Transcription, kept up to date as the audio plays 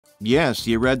Yes,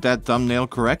 you read that thumbnail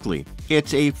correctly.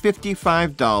 It's a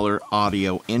 $55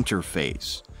 audio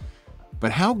interface.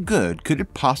 But how good could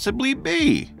it possibly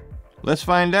be? Let's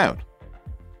find out.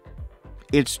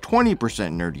 It's 20%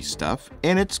 nerdy stuff,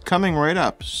 and it's coming right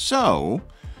up. So,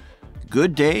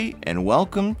 good day and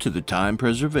welcome to the Time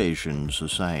Preservation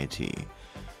Society.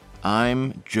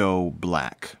 I'm Joe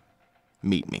Black.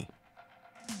 Meet me.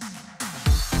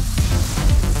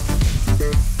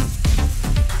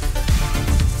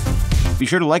 Be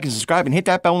sure to like and subscribe and hit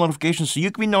that bell notification so you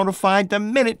can be notified the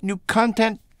minute new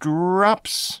content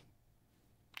drops.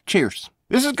 Cheers.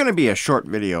 This is going to be a short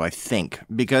video, I think,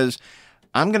 because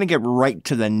I'm going to get right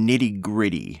to the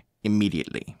nitty-gritty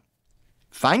immediately.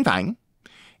 FiFine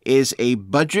is a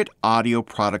budget audio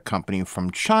product company from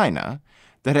China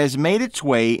that has made its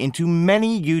way into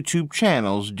many YouTube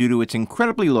channels due to its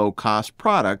incredibly low-cost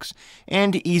products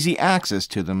and easy access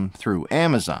to them through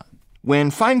Amazon.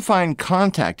 When FiFine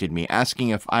contacted me asking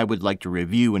if I would like to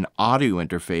review an audio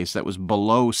interface that was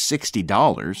below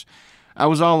 $60, I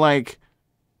was all like,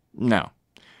 no.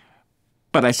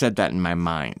 But I said that in my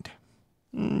mind.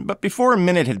 But before a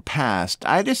minute had passed,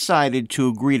 I decided to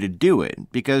agree to do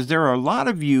it because there are a lot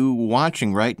of you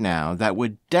watching right now that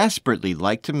would desperately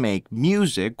like to make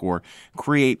music or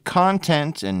create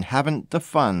content and haven't the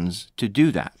funds to do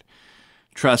that.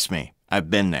 Trust me, I've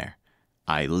been there.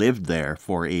 I lived there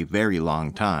for a very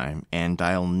long time, and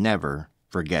I'll never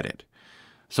forget it.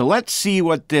 So let's see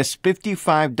what this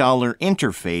 $55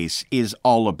 interface is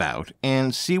all about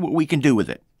and see what we can do with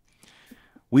it.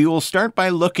 We will start by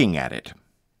looking at it.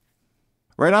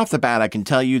 Right off the bat, I can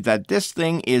tell you that this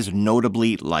thing is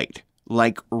notably light.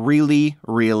 Like really,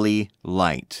 really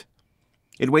light.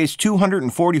 It weighs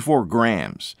 244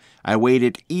 grams. I weighed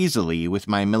it easily with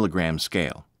my milligram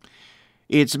scale.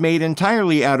 It's made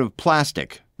entirely out of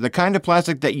plastic, the kind of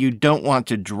plastic that you don't want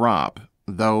to drop,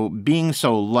 though being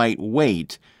so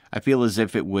lightweight, I feel as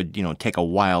if it would, take a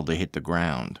while to hit the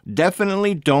ground.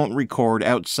 Definitely don't record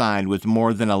outside with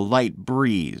more than a light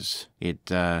breeze. It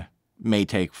may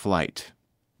take flight.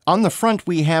 On the front,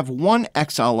 we have one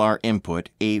XLR input,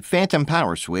 a phantom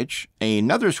power switch,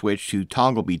 another switch to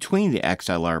toggle between the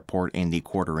XLR port and the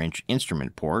 1/4-inch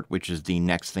instrument port, which is the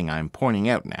next thing I'm pointing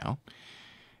out now.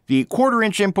 The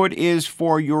 1/4-inch input is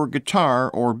for your guitar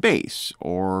or bass,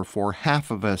 or for half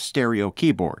of a stereo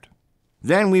keyboard.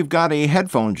 Then we've got a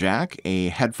headphone jack, a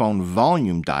headphone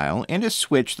volume dial, and a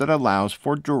switch that allows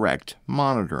for direct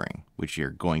monitoring, which you're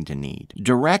going to need.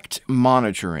 Direct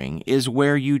monitoring is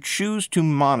where you choose to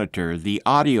monitor the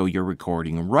audio you're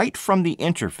recording right from the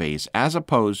interface as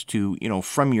opposed to,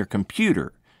 from your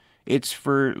computer. It's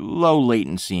for low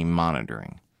latency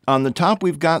monitoring. On the top,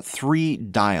 we've got 3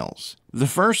 dials. The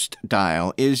first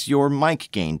dial is your mic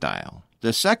gain dial.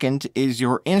 The second is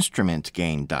your instrument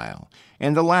gain dial.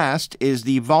 And the last is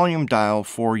the volume dial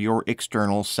for your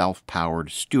external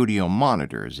self-powered studio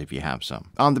monitors, if you have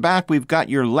some. On the back, we've got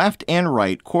your left and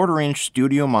right 1/4-inch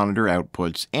studio monitor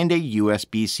outputs and a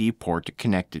USB-C port to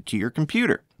connect it to your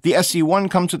computer. The SC1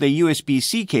 comes with a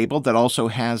USB-C cable that also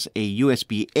has a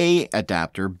USB-A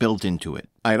adapter built into it.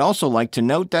 I'd also like to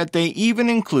note that they even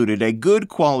included a good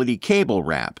quality cable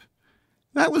wrap.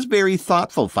 That was very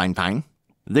thoughtful, FiFine.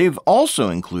 They've also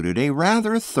included a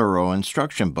rather thorough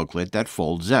instruction booklet that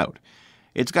folds out.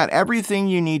 It's got everything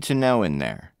you need to know in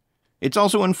there. It's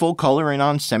also in full color and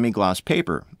on semi-gloss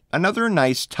paper. Another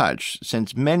nice touch,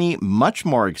 since many much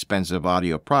more expensive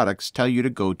audio products tell you to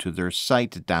go to their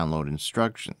site to download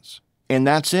instructions. And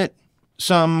that's it.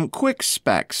 Some quick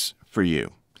specs for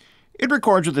you. It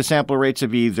records with the sampler rates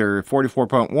of either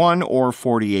 44.1 or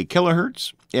 48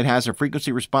 kilohertz. It has a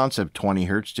frequency response of 20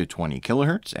 Hz to 20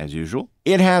 kilohertz, as usual.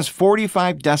 It has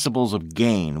 45 decibels of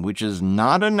gain, which is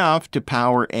not enough to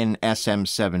power an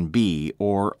SM7B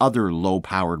or other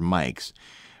low-powered mics,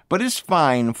 but is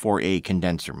fine for a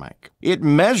condenser mic. It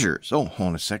measures... Oh, hold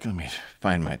on a second. Let me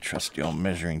find my trusty old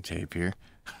measuring tape here.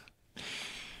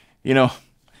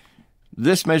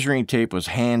 This measuring tape was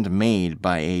handmade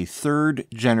by a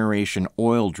 3rd-generation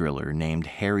oil driller named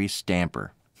Harry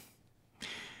Stamper.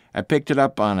 I picked it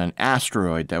up on an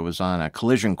asteroid that was on a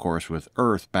collision course with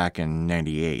Earth back in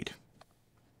 '98.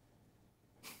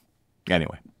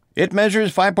 Anyway, it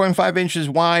measures 5.5 inches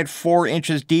wide, 4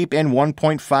 inches deep, and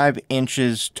 1.5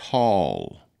 inches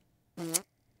tall.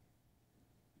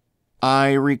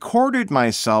 I recorded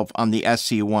myself on the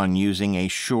SC1 using a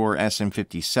Shure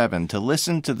SM57 to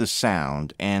listen to the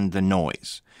sound and the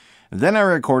noise. Then I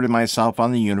recorded myself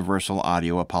on the Universal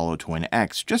Audio Apollo Twin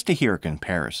X just to hear a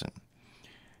comparison.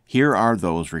 Here are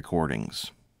those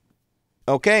recordings.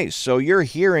 Okay, so you're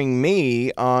hearing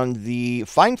me on the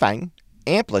FiFine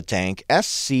Amplitank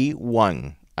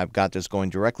SC1 I've got this going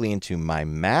directly into my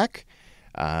Mac.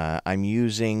 I'm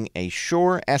using a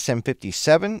Shure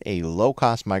SM57, a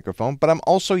low-cost microphone, but I'm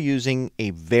also using a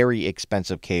very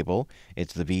expensive cable.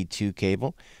 It's the V2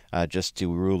 cable, just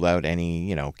to rule out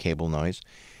any, cable noise.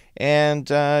 And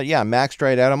yeah, maxed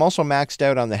right out. I'm also maxed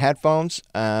out on the headphones.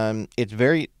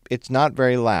 It's not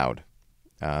very loud.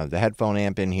 The headphone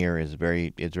amp in here is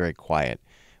very quiet,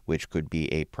 which could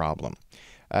be a problem.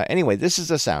 Anyway, this is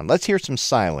the sound. Let's hear some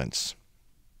silence.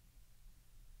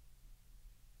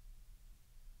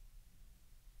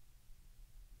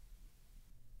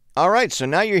 All right, so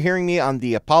now you're hearing me on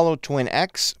the Apollo Twin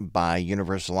X by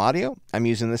Universal Audio. I'm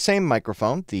using the same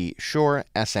microphone, the Shure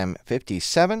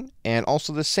SM57, and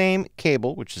also the same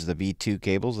cable, which is the V2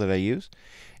 cables that I use.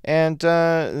 And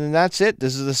that's it.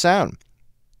 This is the sound.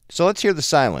 So let's hear the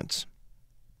silence.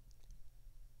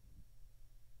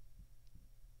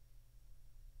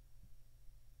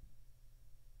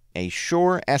 A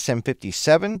Shure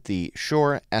SM57, the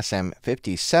Shure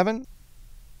SM57.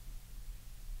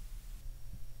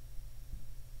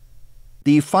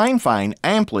 The FiFine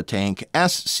Amplitank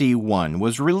SC1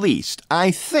 was released, I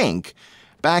think,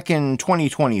 back in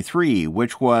 2023,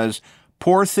 which was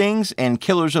Poor Things and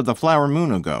Killers of the Flower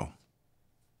Moon ago.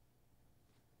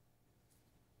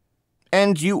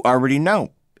 And you already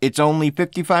know, it's only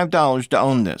 $55 to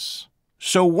own this.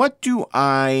 So what do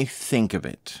I think of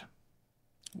it?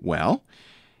 Well,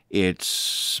 it's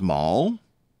small,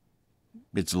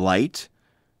 it's light,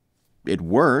 it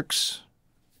works.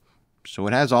 So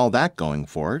it has all that going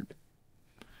for it.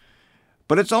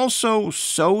 But it's also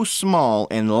so small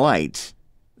and light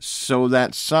so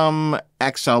that some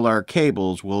XLR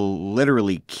cables will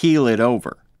literally keel it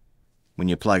over when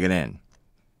you plug it in.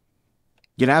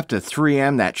 You'd have to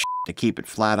 3M that shit to keep it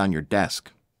flat on your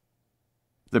desk.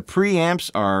 The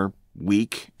preamps are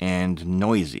weak and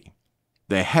noisy.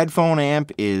 The headphone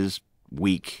amp is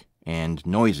weak and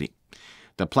noisy.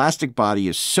 The plastic body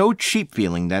is so cheap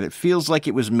feeling that it feels like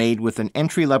it was made with an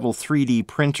entry-level 3D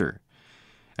printer,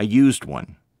 a used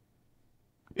one.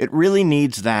 It really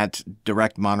needs that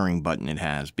direct monitoring button it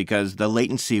has because the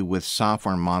latency with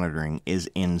software monitoring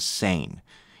is insane.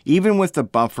 Even with the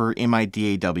buffer in my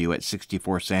DAW at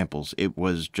 64 samples, it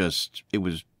was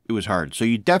hard. So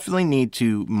you definitely need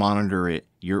to monitor it,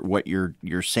 what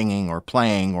you're singing or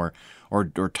playing or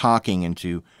talking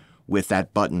into, with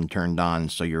that button turned on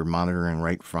so you're monitoring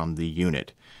right from the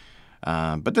unit.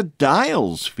 But the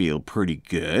dials feel pretty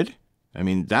good. I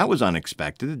mean, that was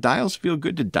unexpected. The dials feel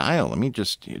good to dial. I mean,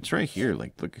 it's right here.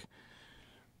 Like, look.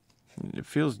 It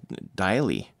feels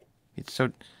dial-y. It's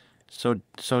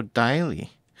so dial-y.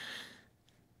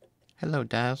 Hello,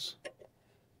 dials.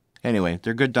 Anyway,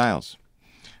 they're good dials.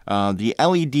 The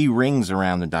LED rings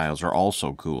around the dials are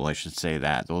also cool, I should say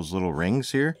that. Those little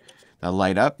rings here that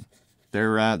light up.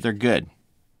 They're good.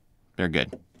 They're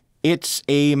good. It's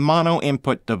a mono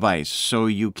input device, so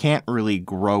you can't really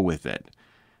grow with it.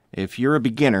 If you're a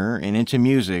beginner and into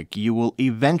music, you will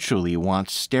eventually want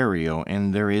stereo,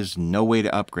 and there is no way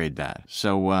to upgrade that.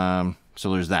 So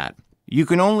there's that. You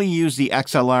can only use the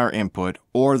XLR input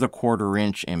or the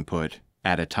 1/4-inch input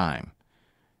at a time,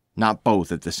 not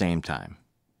both at the same time.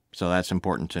 So that's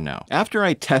important to know. After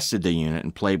I tested the unit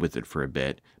and played with it for a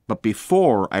bit, but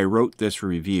before I wrote this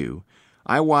review,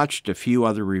 I watched a few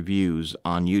other reviews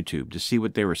on YouTube to see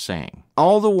what they were saying.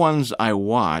 All the ones I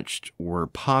watched were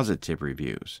positive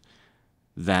reviews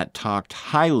that talked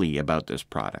highly about this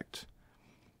product.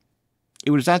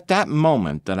 It was at that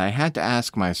moment that I had to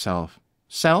ask myself,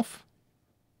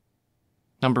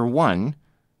 number one,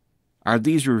 are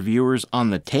these reviewers on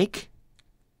the take?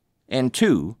 And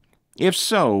two, if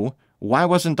so, why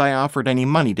wasn't I offered any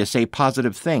money to say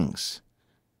positive things?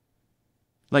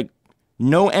 Like,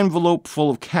 no envelope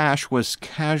full of cash was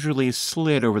casually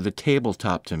slid over the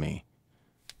tabletop to me.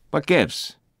 What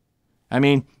gives? I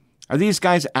mean, are these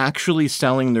guys actually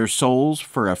selling their souls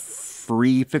for a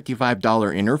free $55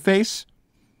 interface?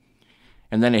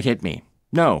 And then it hit me.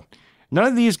 No, none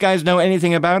of these guys know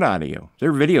anything about audio.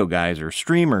 They're video guys or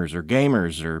streamers or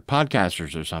gamers or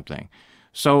podcasters or something.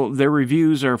 So their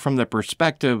reviews are from the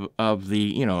perspective of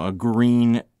a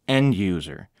green end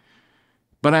user.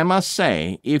 But I must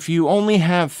say, if you only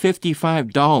have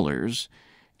 $55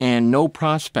 and no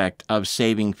prospect of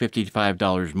saving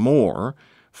 $55 more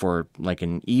for like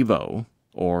an Evo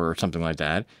or something like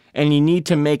that, and you need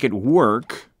to make it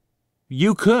work,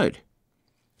 you could.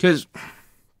 Because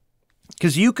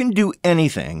you can do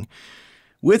anything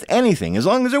with anything. As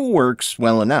long as it works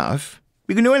well enough,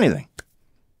 you can do anything.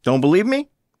 Don't believe me?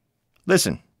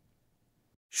 Listen.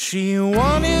 She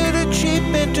wanted a cheap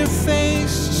interface,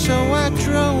 so I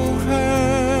drove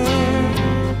her.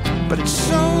 But It's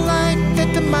so light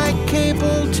that the mic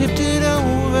cable tipped it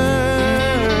over.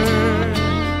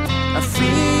 I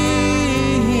feel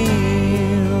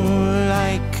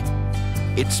like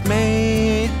it's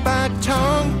made by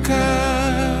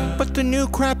Tonka, but the new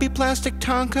crappy plastic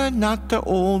Tonka, not the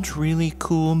old really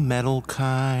cool metal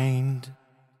kind.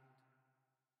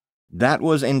 That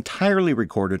was entirely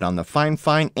recorded on the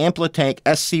FiFine Amplitank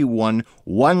SC1,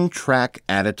 one track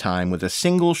at a time with a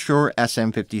single Shure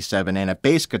SM57 and a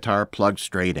bass guitar plugged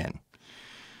straight in.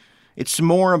 It's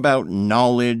more about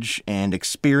knowledge and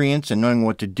experience and knowing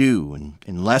what to do,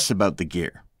 and less about the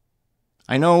gear.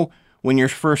 I know when you're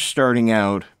first starting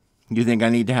out, you think I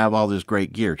need to have all this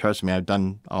great gear. Trust me, I've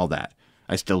done all that.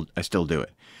 I still do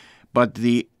it. But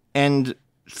the end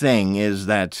thing is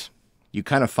that you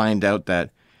kind of find out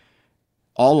that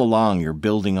all along you're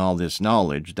building all this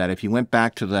knowledge, that if you went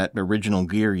back to that original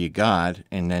gear you got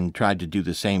and then tried to do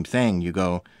the same thing, you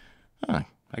go, I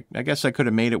guess I could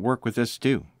have made it work with this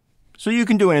too. So you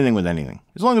can do anything with anything,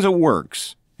 as long as it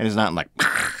works and it's not like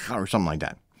or something like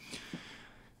that.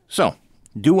 So,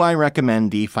 do I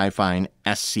recommend the FiFine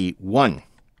SC1?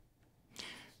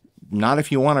 Not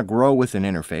if you want to grow with an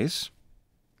interface,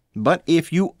 but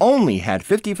if you only had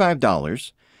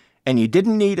 $55 and you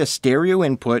didn't need a stereo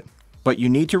input, but you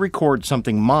need to record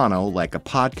something mono like a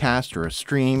podcast or a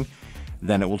stream,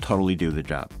 then it will totally do the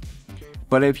job.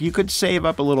 But if you could save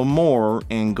up a little more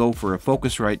and go for a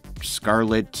Focusrite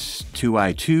Scarlett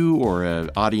 2i2 or a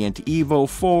Audient Evo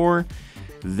 4,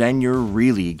 then you're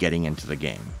really getting into the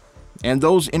game. And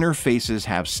those interfaces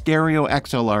have stereo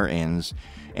XLR ins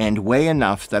and weigh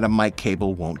enough that a mic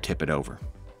cable won't tip it over.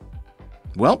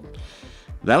 Well,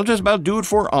 that'll just about do it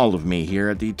for all of me here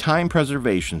at the Time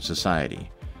Preservation Society.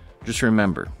 Just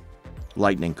remember,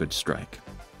 lightning could strike.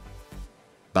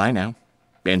 Bye now.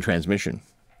 End transmission.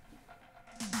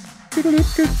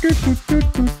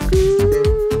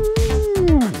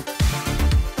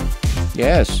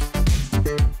 Yes.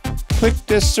 Click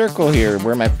this circle here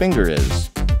where my finger is.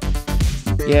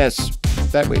 Yes.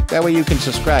 That way you can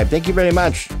subscribe. Thank you very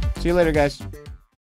much. See you later, guys.